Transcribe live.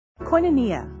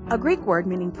Koinonia, a Greek word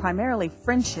meaning primarily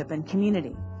friendship and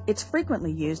community. It's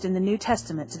frequently used in the New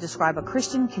Testament to describe a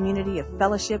Christian community of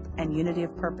fellowship and unity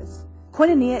of purpose.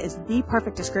 Koinonia is the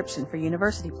perfect description for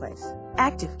University Place.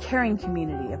 Active, caring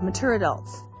community of mature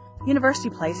adults. University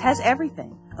Place has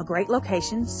everything: a great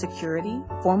location, security,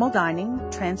 formal dining,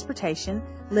 transportation,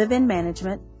 live-in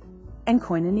management, and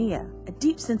Koinonia, a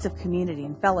deep sense of community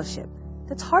and fellowship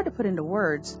that's hard to put into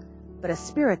words, but a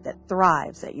spirit that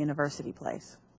thrives at University Place.